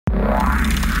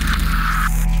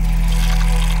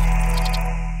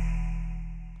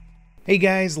Hey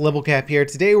guys, Level Cap here.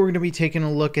 Today we're going to be taking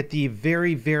a look at the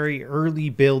very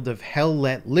early build of Hell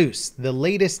Let Loose, the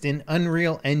latest in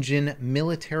Unreal Engine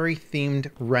military-themed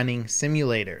running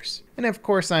simulators. And of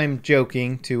course I'm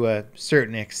joking to a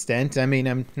certain extent. I mean,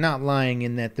 I'm not lying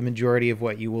in that the majority of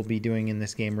what you will be doing in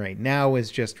this game right now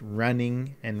is just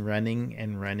running and running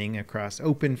and running across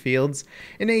open fields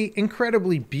in a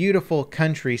incredibly beautiful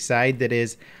countryside that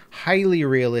is highly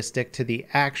realistic to the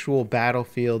actual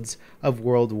battlefields of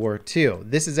World War II.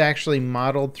 This is actually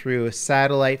modeled through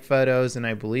satellite photos and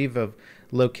I believe of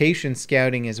location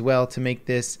scouting as well to make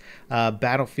this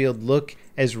battlefield look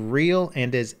as real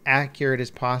and as accurate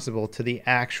as possible to the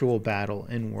actual battle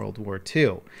in World War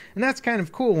II. And that's kind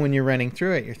of cool when you're running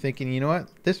through it. You're thinking, you know what,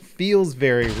 this feels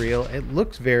very real, it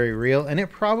looks very real, and it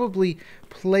probably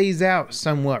plays out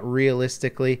somewhat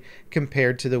realistically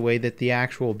compared to the way that the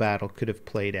actual battle could have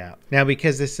played out. Now,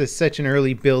 because this is such an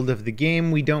early build of the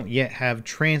game, we don't yet have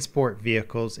transport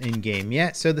vehicles in game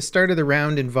yet, so the start of the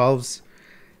round involves,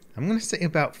 I'm going to say,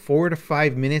 about 4 to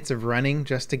 5 minutes of running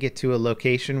just to get to a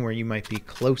location where you might be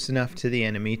close enough to the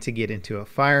enemy to get into a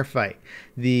firefight.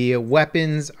 The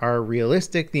weapons are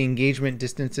realistic, the engagement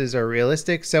distances are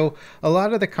realistic, so a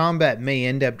lot of the combat may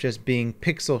end up just being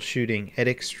pixel shooting at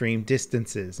extreme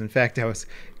distances. In fact, I was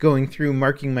going through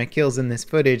marking my kills in this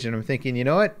footage and I'm thinking, you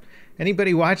know what?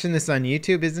 Anybody watching this on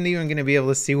YouTube isn't even going to be able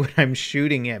to see what I'm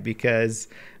shooting at because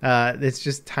it's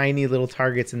just tiny little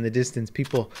targets in the distance.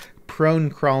 People prone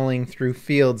crawling through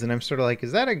fields, and I'm sort of like,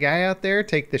 is that a guy out there?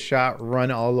 Take the shot,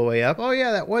 run all the way up. Oh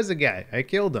yeah, that was a guy. I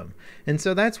killed him. And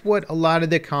so that's what a lot of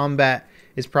the combat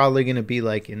is probably going to be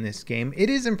like in this game. It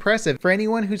is impressive. For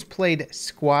anyone who's played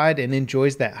Squad and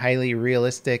enjoys that highly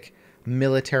realistic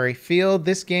military feel,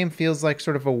 this game feels like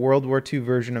sort of a World War II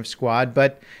version of Squad,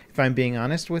 but if I'm being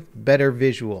honest, with better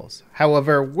visuals.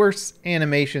 However, worse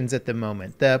animations at the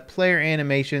moment. The player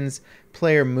animations,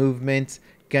 player movement,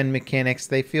 gun mechanics,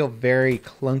 they feel very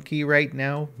clunky right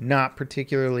now, not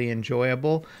particularly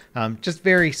enjoyable, just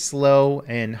very slow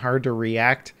and hard to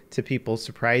react to people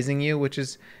surprising you, which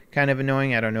is kind of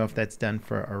annoying. I don't know if that's done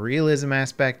for a realism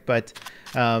aspect, but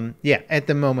yeah, at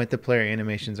the moment the player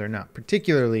animations are not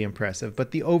particularly impressive,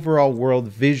 but the overall world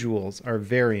visuals are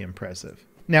very impressive.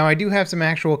 Now, I do have some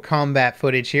actual combat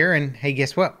footage here, and hey,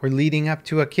 guess what? We're leading up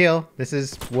to a kill. This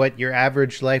is what your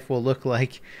average life will look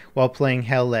like while playing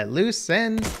Hell Let Loose,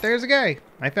 and there's a guy.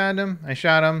 I found him, I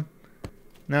shot him,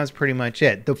 and that was pretty much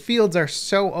it. The fields are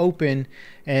so open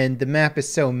and the map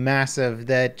is so massive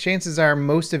that chances are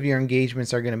most of your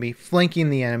engagements are going to be flanking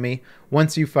the enemy.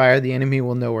 Once you fire, the enemy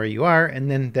will know where you are,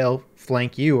 and then they'll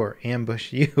flank you or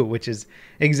ambush you, which is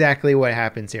exactly what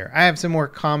happens here. I have some more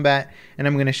combat, and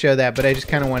I'm going to show that, but I just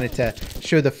kind of wanted to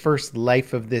show the first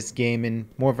life of this game in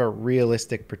more of a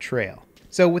realistic portrayal.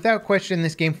 So without question,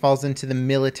 this game falls into the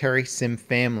military sim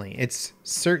family. It's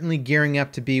certainly gearing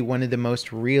up to be one of the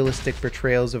most realistic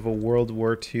portrayals of a World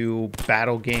War II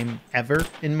battle game ever,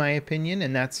 in my opinion,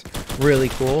 and that's really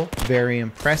cool, very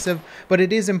impressive. But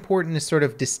it is important to sort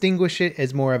of distinguish it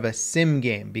as more of a sim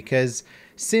game because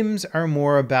sims are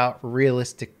more about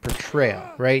realistic portrayal,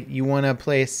 right? You want to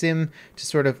play a sim to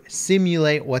sort of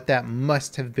simulate what that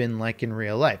must have been like in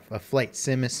real life. A flight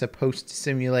sim is supposed to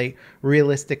simulate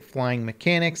realistic flying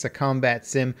mechanics. A combat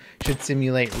sim should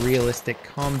simulate realistic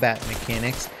combat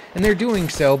mechanics. And they're doing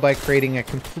so by creating a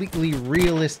completely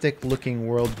realistic looking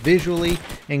world visually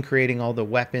and creating all the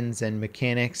weapons and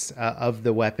mechanics of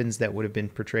the weapons that would have been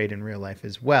portrayed in real life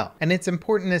as well. And it's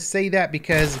important to say that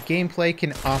because gameplay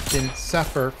can often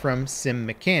suffer from sim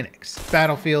mechanics.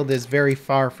 Battlefield is very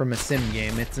far from a sim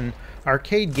game. It's an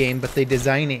arcade game, but they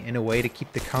design it in a way to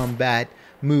keep the combat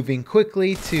moving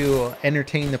quickly, to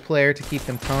entertain the player, to keep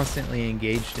them constantly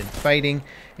engaged in fighting.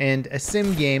 And a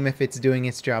sim game, if it's doing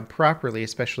its job properly,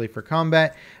 especially for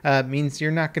combat, means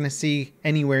you're not going to see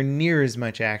anywhere near as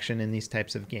much action in these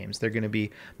types of games. They're going to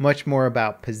be much more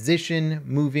about position,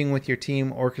 moving with your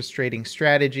team, orchestrating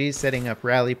strategies, setting up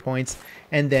rally points,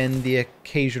 and then the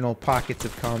occasional pockets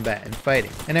of combat and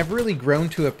fighting. And I've really grown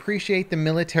to appreciate the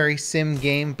military sim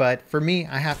game, but for me,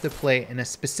 I have to play in a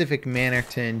specific manner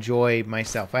to enjoy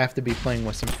myself. I have to be playing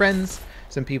with some friends,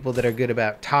 some people that are good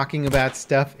about talking about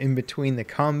stuff in between the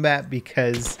combat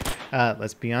because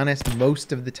let's be honest,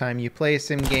 most of the time you play a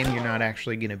sim game, you're not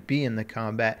actually going to be in the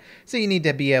combat. So you need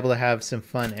to be able to have some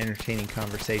fun, entertaining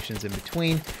conversations in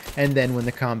between. And then when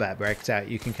the combat breaks out,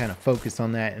 you can kind of focus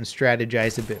on that and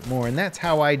strategize a bit more. And that's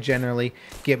how I generally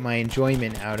get my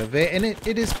enjoyment out of it. And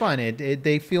it is fun.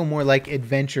 They feel more like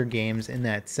adventure games in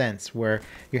that sense, where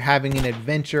you're having an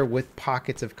adventure with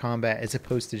pockets of combat as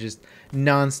opposed to just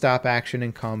non-stop action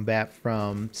and combat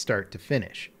from start to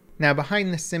finish. Now,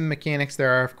 behind the sim mechanics,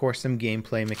 there are, of course, some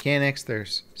gameplay mechanics.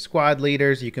 There's squad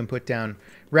leaders. You can put down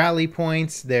rally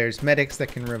points. There's medics that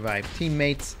can revive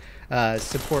teammates.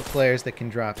 Support players that can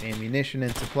drop ammunition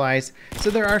and supplies. So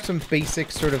there are some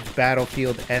basic sort of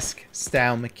Battlefield-esque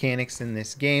style mechanics in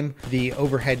this game. The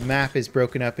overhead map is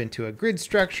broken up into a grid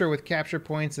structure with capture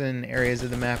points and areas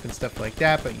of the map and stuff like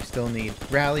that, but you still need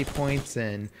rally points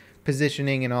and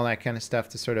positioning and all that kind of stuff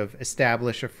to sort of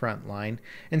establish a front line.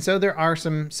 And so there are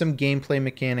some gameplay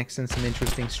mechanics and some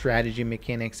interesting strategy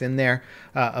mechanics in there.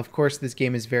 Of course, this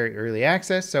game is very early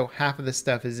access, so half of the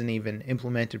stuff isn't even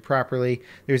implemented properly.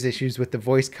 There's issues with the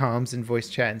voice comms and voice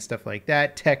chat and stuff like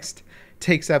that. Text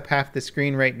takes up half the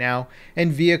screen right now,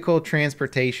 and vehicle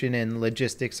transportation and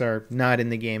logistics are not in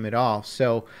the game at all.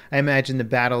 So I imagine the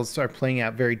battles are playing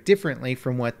out very differently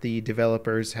from what the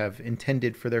developers have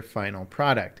intended for their final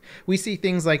product. We see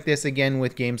things like this again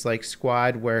with games like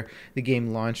Squad, where the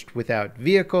game launched without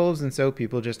vehicles, and so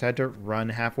people just had to run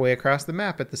halfway across the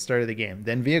map at the start of the game.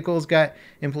 Then vehicles got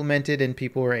implemented and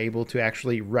people were able to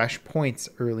actually rush points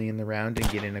early in the round and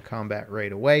get into combat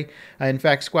right away. In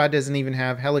fact, Squad doesn't even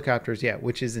have helicopters yet,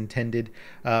 which is intended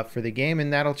for the game,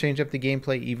 and that'll change up the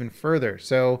gameplay even further.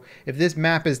 So if this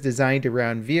map is designed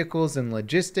around vehicles and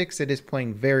logistics, it is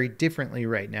playing very differently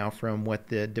right now from what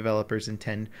the developers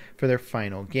intend for their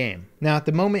final game. Now, at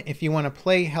the moment, if you want to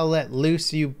play Hell Let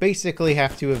Loose, you basically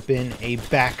have to have been a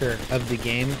backer of the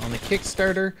game on the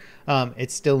Kickstarter.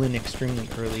 It's still in extremely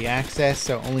early access,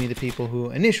 so only the people who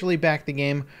initially backed the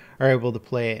game are able to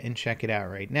play it and check it out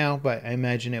right now, but I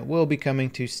imagine it will be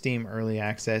coming to Steam Early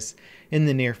Access in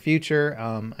the near future.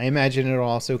 I imagine it'll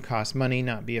also cost money,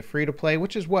 not be a free-to-play,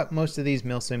 which is what most of these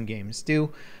milsim games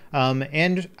do,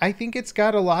 and I think it's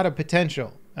got a lot of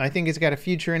potential. I think it's got a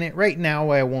future in it. Right now,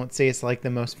 I won't say it's like the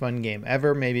most fun game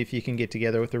ever, maybe if you can get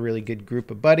together with a really good group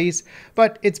of buddies,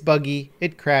 but it's buggy,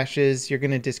 it crashes, you're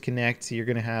going to disconnect, you're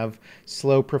going to have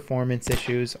slow performance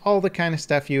issues, all the kind of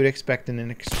stuff you would expect in an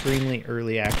extremely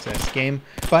early access game.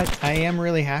 But I am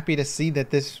really happy to see that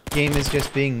this game is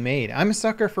just being made. I'm a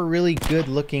sucker for really good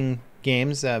looking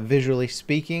games, visually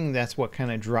speaking. That's what kind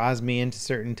of draws me into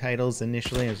certain titles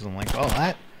initially. I was like, oh,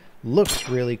 that looks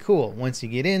really cool. Once you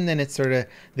get in, then it's sort of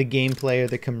the gameplay or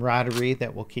the camaraderie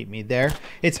that will keep me there.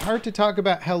 It's hard to talk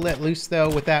about Hell Let Loose,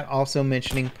 though, without also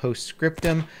mentioning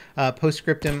Postscriptum.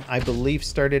 Postscriptum, I believe,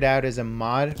 started out as a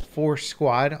mod for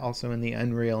Squad, also in the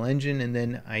Unreal Engine, and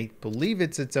then I believe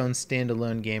it's its own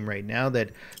standalone game right now that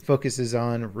focuses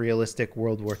on realistic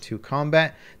World War II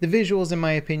combat. The visuals, in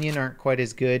my opinion, aren't quite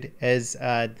as good as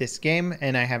this game,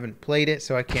 and I haven't played it,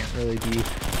 so I can't really be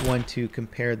one to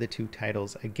compare the two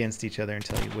titles against each other and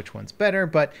tell you which one's better,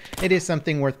 but it is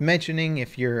something worth mentioning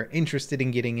if you're interested in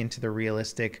getting into the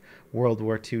realistic World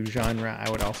War II genre. I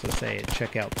would also say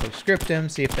check out Postscriptum,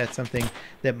 see if that's something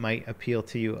that might appeal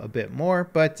to you a bit more,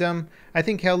 but I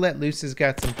think Hell Let Loose has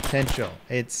got some potential.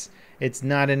 It's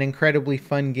not an incredibly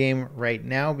fun game right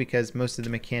now because most of the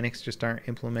mechanics just aren't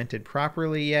implemented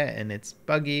properly yet, and it's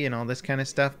buggy and all this kind of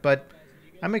stuff, but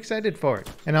I'm excited for it.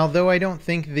 And although I don't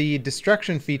think the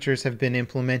destruction features have been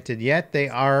implemented yet, they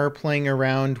are playing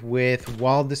around with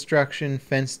wall destruction,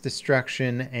 fence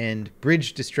destruction, and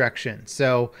bridge destruction.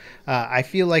 So I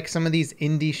feel like some of these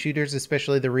indie shooters,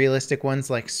 especially the realistic ones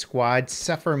like Squad,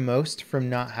 suffer most from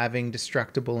not having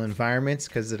destructible environments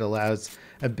because it allows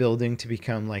a building to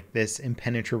become like this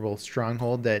impenetrable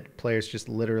stronghold that players just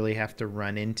literally have to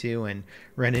run into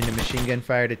machine gun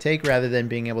fire to take, rather than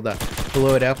being able to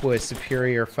blow it up with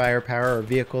superior firepower or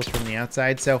vehicles from the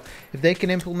outside. So if they can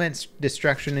implement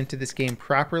destruction into this game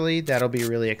properly, that'll be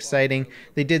really exciting.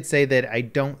 They did say that I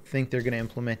don't think they're going to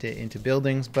implement it into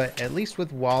buildings, but at least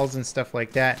with walls and stuff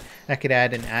like that, that could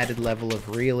add an added level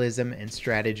of realism and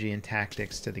strategy and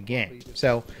tactics to the game.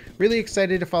 So really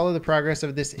excited to follow the progress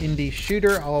of this indie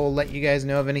shooter. I'll let you guys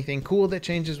know of anything cool that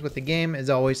changes with the game. As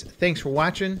always, thanks for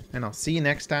watching, and I'll see you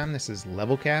next time. This is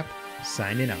Level Cap,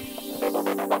 signing out.